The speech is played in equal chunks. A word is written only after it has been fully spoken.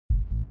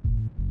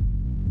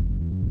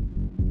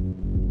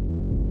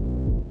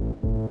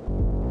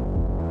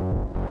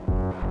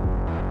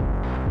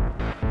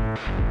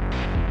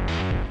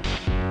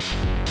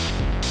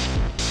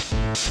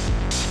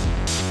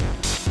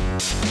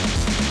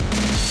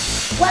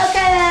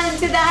Welcome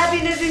to the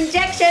Happiness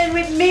Injection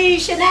with me,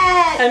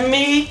 Sinead. And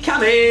me,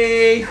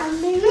 Cammy.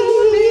 And me.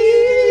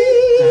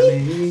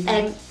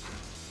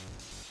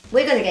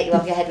 We're going to get you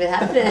off your head with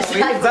happiness. Is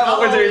that what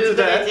we're doing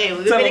today?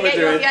 We're going to get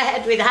you off your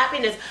head with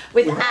happiness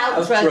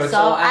without drugs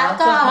or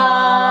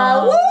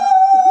alcohol.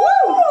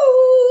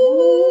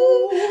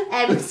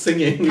 Woo!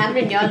 Singing.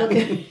 Cameron, you're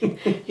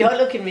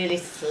looking really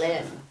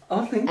slim.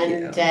 Oh, thank you.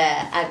 And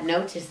I've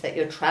noticed that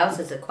your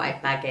trousers are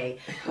quite baggy.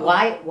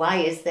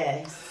 Why is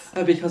this?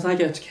 Because I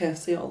go to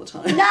KFC all the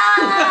time. No,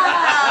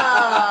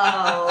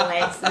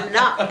 it's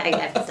not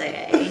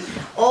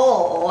KFC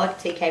or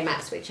TK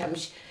Maxx, which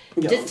does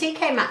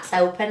TK Maxx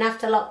open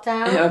after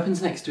lockdown? It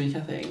opens next week, I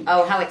think.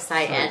 Oh, how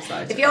exciting. So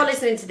excited. If you're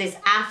listening to this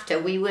after,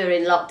 we were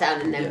in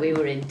lockdown and then we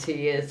were in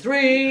tier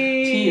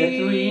 3.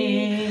 Tier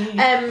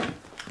 3.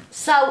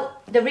 So,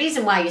 the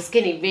reason why you're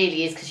skinny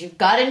really is because you've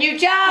got a new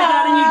job. I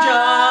got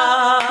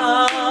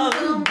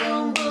a new job. Boom,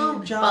 boom,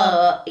 boom.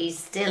 But he's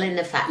still in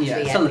the factory,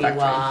 Still in the everyone.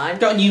 factory.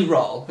 Got a new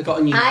role.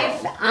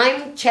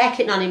 I'm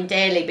checking on him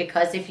daily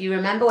because if you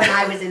remember when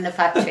I was in the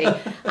factory,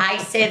 I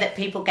say that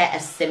people get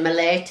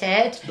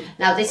assimilated.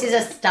 Now, this is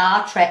a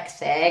Star Trek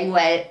thing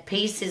where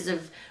pieces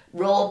of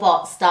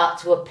robots start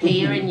to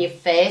appear in your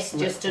face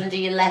just under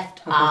your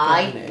left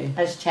eye.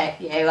 Let's check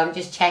you. I'm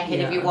just checking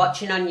if you're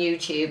watching on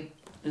YouTube.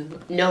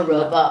 No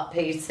robot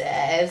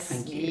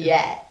pieces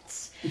yet.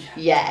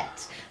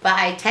 But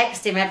I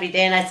text him every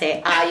day and I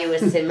say, are you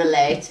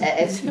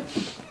assimilated?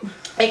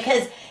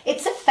 Because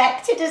it's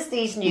affected us,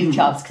 these new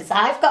jobs, because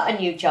I've got a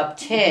new job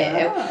too.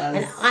 Yes.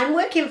 And I'm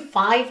working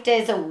 5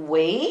 days a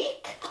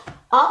week.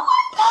 Oh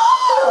my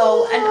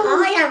God! And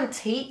I am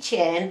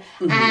teaching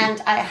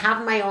and I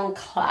have my own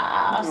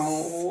class.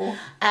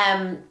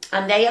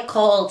 And they are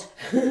called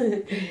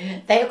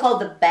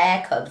the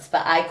Bear Cubs,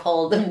 but I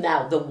call them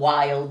now the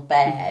Wild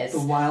Bears. The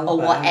Wild or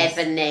Bears.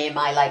 whatever name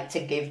I like to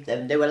give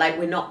them. They were like,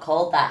 we're not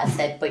called that. I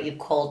said, but you're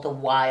called the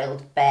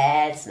Wild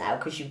Bears now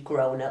because you've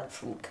grown up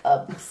from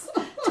cubs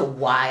to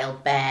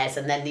wild bears.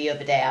 And then the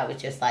other day I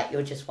was just like,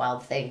 you're just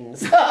wild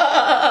things.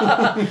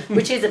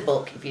 Which is a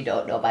book, if you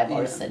don't know, by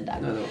Maurice Sendak.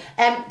 No.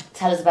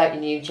 Tell us about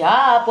your new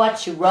job.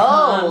 What's your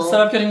role?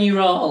 So I've got a new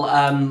role.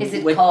 Is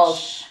it called...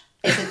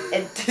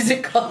 Is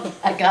it called...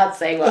 I can't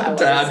say what I want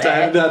to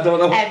say. I don't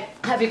know.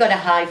 Have you got a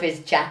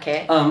high-vis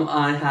jacket?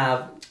 I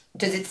have...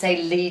 Does it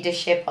say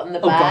leadership on the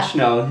back? Oh gosh,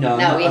 no. No,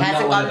 he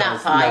hasn't gone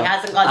that far. No. He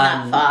hasn't gone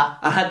that far.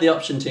 I had the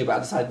option to, but I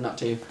decided not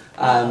to.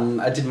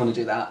 I didn't want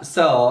to do that.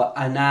 So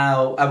I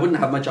wouldn't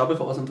have my job if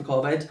it wasn't for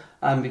COVID,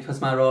 because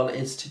my role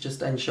is to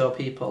just ensure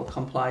people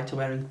comply to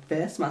wearing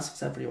face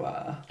masks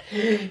everywhere.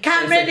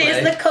 Cameron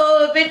is the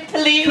COVID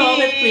police.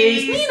 COVID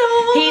police.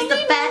 He's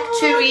the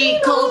factory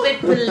COVID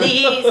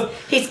police.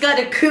 He's got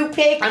a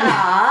coupe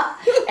car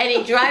and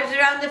he drives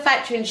around the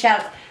factory and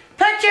shouts,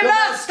 put your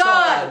mask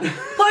on!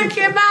 Put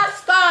your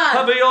mask on!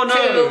 Cover your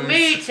nose! 2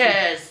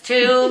 meters!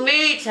 2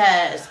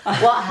 meters!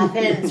 What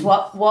happens?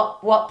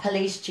 What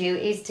police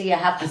duties do you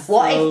have?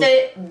 What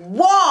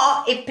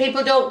if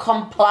people don't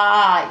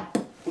comply?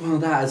 Well,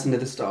 that is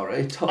another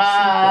story. Top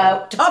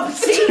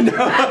secret.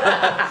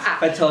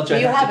 I told you.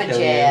 You have a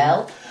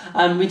jail.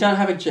 We don't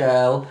have a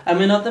jail, and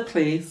we're not the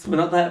police. We're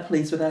not the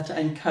police. We're there to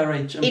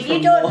encourage and If you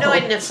don't know,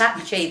 in the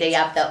factory they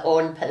have their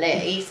own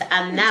police,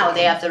 and now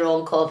they have their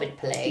own COVID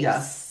police.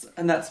 Yes.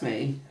 And that's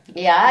me.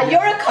 Yeah,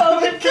 you're a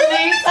COVID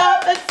police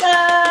officer.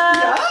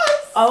 Yes.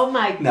 Oh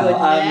my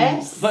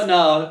goodness. But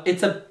no,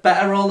 it's a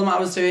better role than what I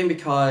was doing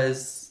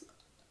because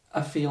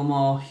I feel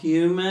more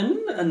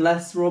human and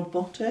less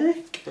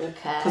robotic. Okay.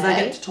 Because I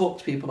get to talk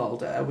to people all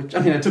day, which, I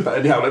mean, I took that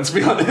anyhow, let's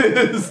be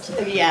honest.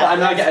 Yeah. But I'm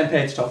not getting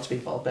paid to talk to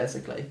people,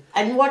 basically.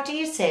 And what do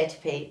you say to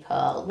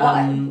people?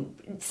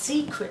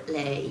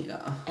 Secretly.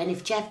 Yeah. And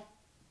if Jeff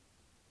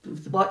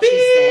watches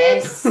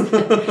this,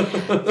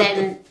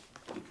 then...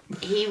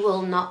 He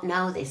will not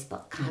know this,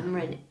 but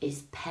Cameron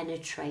is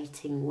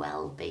penetrating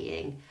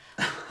well-being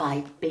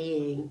by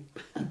being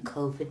a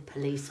COVID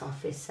police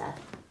officer.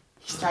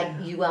 It's like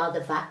you are the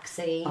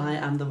vaccine. I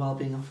am the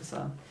wellbeing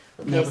officer.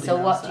 Okay, so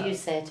what do you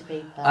say to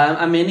people?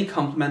 I mainly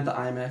compliment the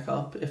eye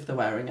makeup if they're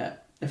wearing it.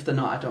 If they're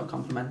not, I don't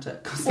compliment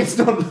it because it's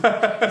not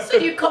there. So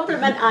you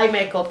compliment eye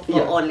makeup,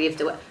 but only if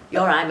your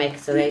eye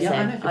makeup's amazing.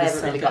 I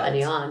haven't really got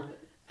any on.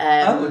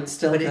 It's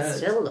still but good. It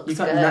still looks You've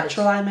got good.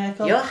 natural eye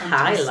makeup. Your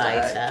fantastic.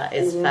 highlighter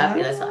is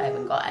fabulous. I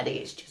haven't got any.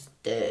 It's just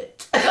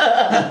dirt.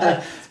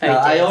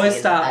 I always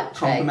start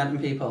complimenting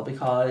people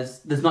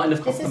because there's not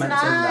enough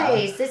compliments in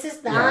there. This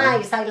is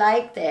nice. I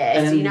like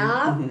this.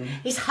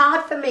 It's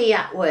hard for me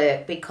at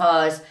work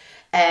because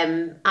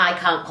I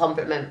can't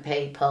compliment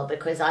people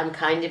because I'm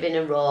kind of in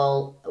a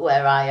role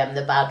where I am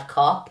the bad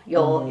cop.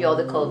 You're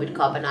the COVID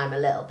cop and I'm a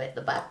little bit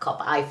the bad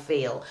cop, I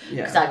feel,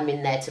 because I'm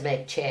in there to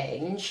make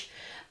change.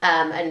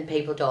 And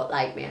people don't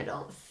like me, I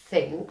don't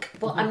think.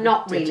 But I'm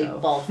not really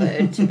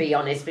bothered, to be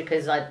honest,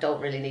 because I don't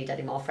really need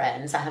any more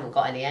friends. I haven't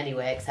got any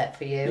anyway, except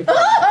for you.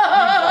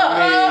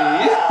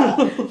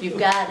 You've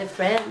got a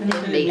friend in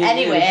me.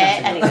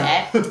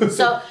 Anyway.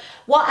 So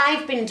what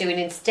I've been doing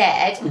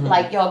instead,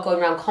 like you're going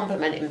around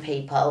complimenting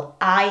people,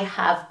 I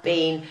have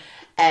been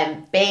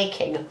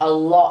baking a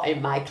lot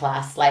in my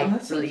class, like, Oh,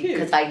 that's so cute.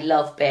 because I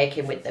love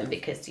baking with them,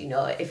 because, you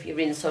know, if you're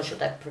in social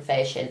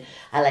deprivation,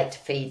 I like to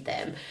feed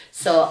them.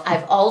 So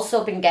I've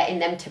also been getting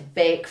them to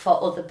bake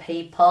for other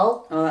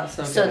people. Oh, that's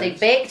so So good. they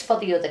baked for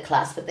the other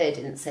class, but they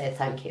didn't say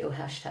thank you,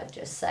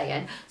 #just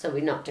saying. So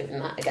we're not doing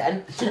that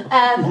again.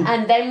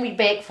 And then we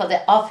baked for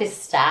the office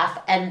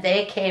staff, and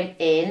they came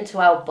into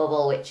our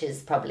bubble, which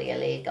is probably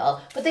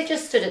illegal, but they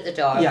just stood at the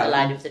door, Yeah. the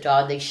line of the door,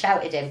 and they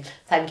shouted in,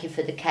 thank you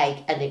for the cake,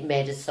 and it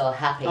made us so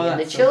happy. Oh, And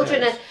the that's so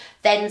children good. are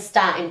then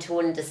starting to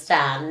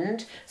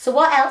understand. So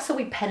what else are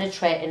we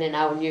penetrating in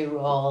our new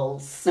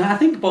roles? Now, I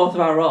think both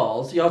of our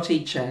roles, you're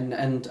teaching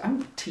and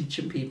I'm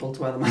teaching people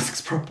to wear the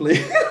masks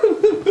properly.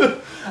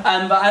 But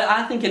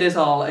I think it is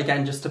all,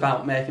 again, just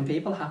about making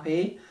people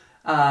happy.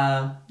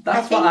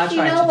 That's what I try to do.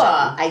 You know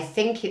what? I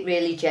think it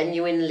really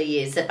genuinely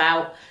is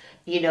about,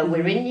 you know,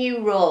 we're in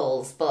new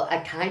roles, but I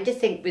kind of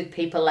think with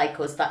people like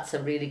us, that's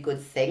a really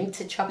good thing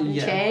to chop and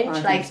change.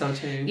 I think so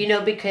too. You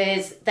know,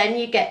 because then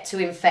you get to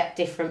infect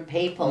different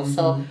people.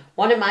 So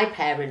one of my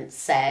parents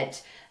said,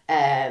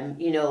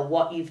 you know,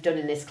 what you've done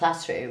in this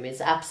classroom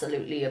is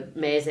absolutely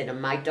amazing.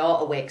 And my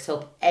daughter wakes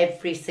up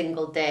every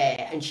single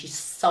day and she's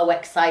so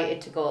excited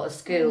to go to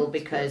school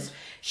because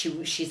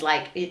she's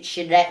like,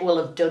 Jeanette will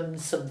have done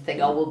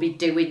something or will be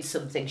doing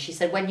something. She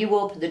said, when you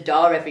open the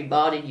door every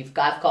morning,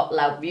 I've got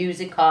loud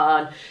music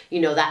on, you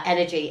know, that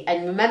energy.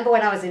 And remember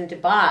when I was in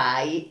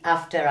Dubai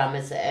after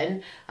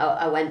Amazon,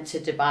 I went to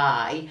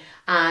Dubai,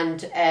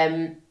 and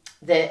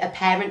a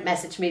parent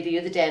messaged me the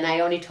other day, and I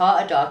only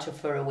taught her daughter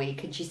for a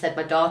week, and she said,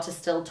 my daughter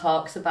still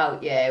talks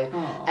about you,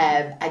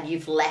 and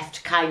you've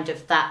left kind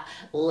of that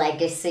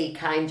legacy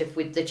kind of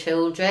with the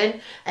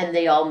children, and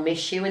they all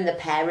miss you, and the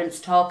parents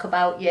talk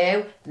about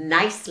you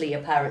nicely,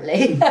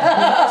 apparently.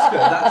 That's good.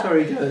 That's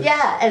very good.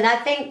 Yeah, and I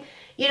think,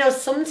 you know,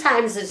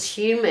 sometimes as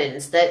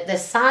humans, the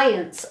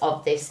science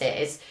of this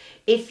is,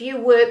 if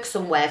you work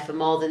somewhere for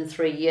more than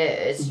 3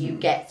 years, you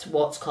get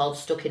what's called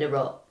stuck in a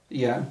rut.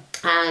 Yeah.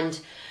 And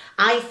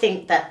I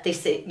think that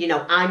this, you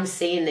know, I'm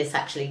seeing this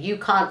actually. You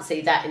can't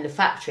see that in the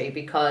factory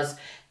because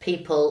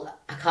people,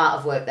 I can't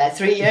have worked there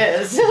 3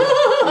 years.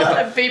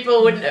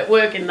 People wouldn't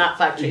work in that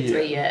factory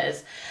 3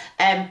 years.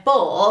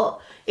 But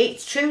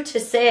it's true to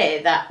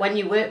say that when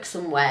you work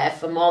somewhere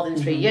for more than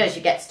 3 years,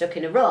 you get stuck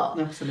in a rut.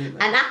 Absolutely.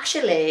 And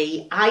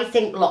actually, I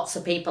think lots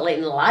of people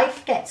in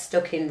life get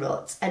stuck in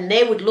ruts, and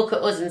they would look at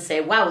us and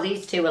say, wow,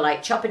 these two are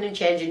like chopping and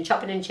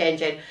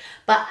changing.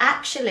 But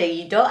actually,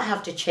 you don't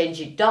have to change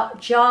your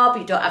job,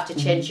 you don't have to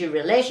change your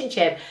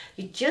relationship,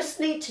 you just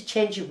need to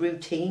change your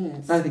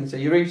routines. I think so.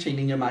 Your routine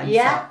and your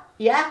mindset.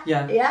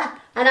 Yeah.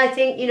 And I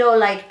think, you know,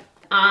 like,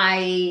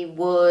 I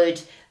would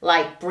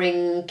like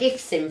bring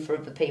gifts in for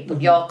other people.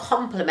 You're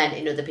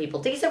complimenting other people.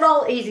 These are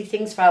all easy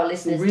things for our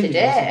listeners Really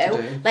to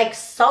do. Like,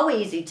 so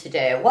easy to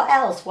do. What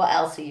else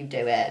are you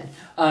doing?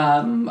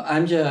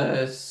 I'm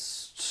just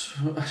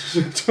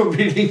don't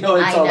really know.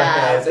 It's all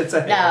it is. It's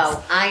a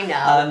No, I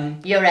know.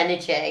 Your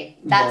energy.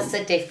 That's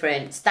the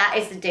difference. That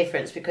is the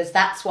difference, because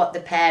that's what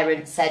the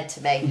parent said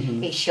to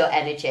me. It's your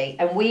energy.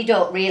 And we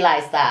don't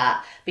realise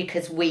that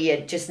because we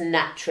just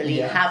naturally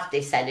have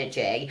this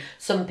energy.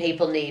 Some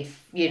people need,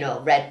 you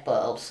know, Red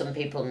Bull. Some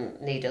people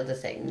need other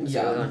things.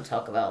 Yeah. We won't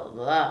talk about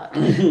that.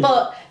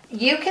 But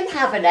you can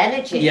have an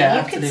energy. Yeah, you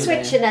absolutely.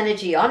 can switch an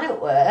energy on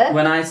at work.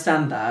 When I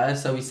stand there,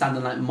 so we stand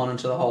and like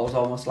monitor the halls,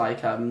 almost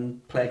like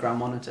playground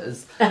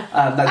monitors. That's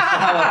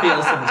how I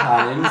feel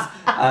sometimes.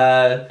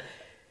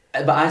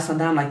 But I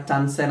stand there, I'm like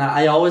dancing.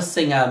 I always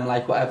sing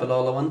like Whatever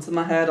Lola Wants in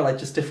my head, or like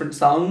just different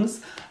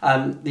songs.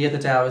 The other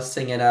day I was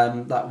singing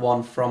that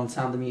one from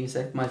Sound of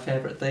Music, My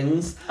Favourite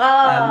Things. So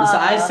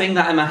I sing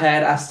that in my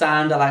head. I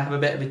stand, I like have a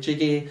bit of a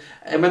jiggy,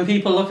 and when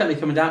people look at me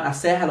coming down, I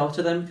say hello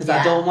to them because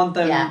I don't want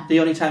them.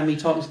 The only time me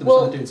talking to them is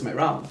when they're doing something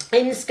wrong.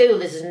 In school,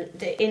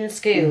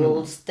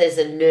 there's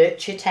a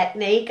nurture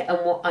technique,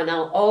 and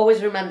I'll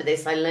always remember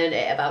this. I learned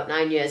it about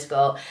 9 years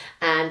ago,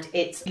 and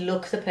it's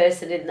look the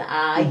person in the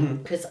eye,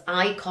 because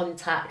eye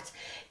contact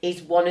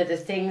is one of the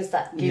things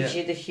that gives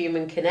you the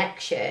human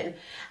connection.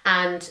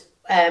 And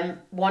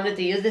one of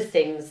the other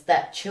things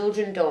that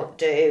children don't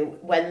do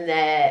when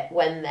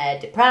they're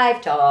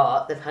deprived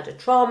or they've had a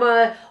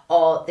trauma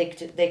or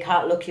they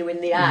can't look you in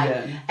the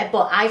eye.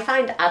 But I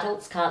find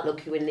adults can't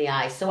look you in the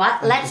eye. So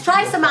let's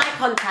try some eye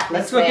contact.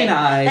 Let's look in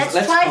eyes.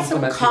 Let's try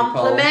some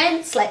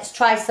compliments. Let's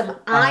try some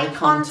eye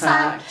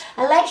contact.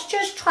 And let's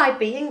just try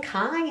being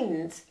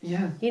kind.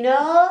 Yeah. You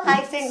know,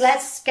 I think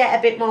let's get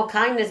a bit more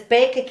kindness.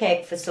 Bake a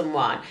cake for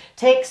someone.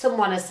 Take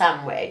someone a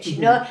sandwich.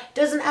 You know, it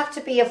doesn't have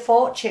to be a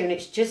fortune.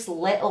 It's just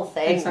little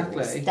things.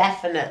 Exactly.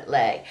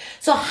 Definitely.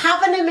 So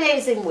have an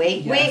amazing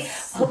week.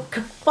 Yes. We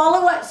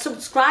follow us,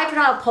 subscribe to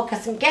our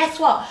podcast, and guess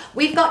what?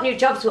 We've got new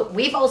jobs, but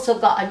we've also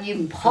got a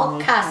new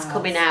podcast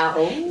coming out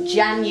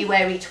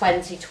January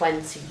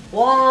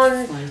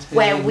 2021,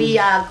 where we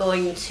are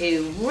going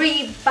to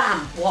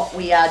revamp what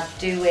we are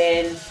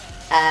doing.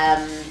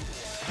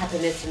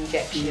 Happiness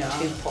Injection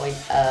 2.0.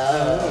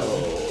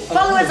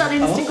 Follow us on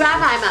Instagram.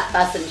 I'm at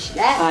Bass and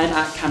Jeanette. I'm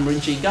at Cameron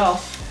G.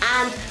 Goff.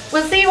 and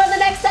we'll see you on the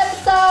next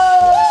episode.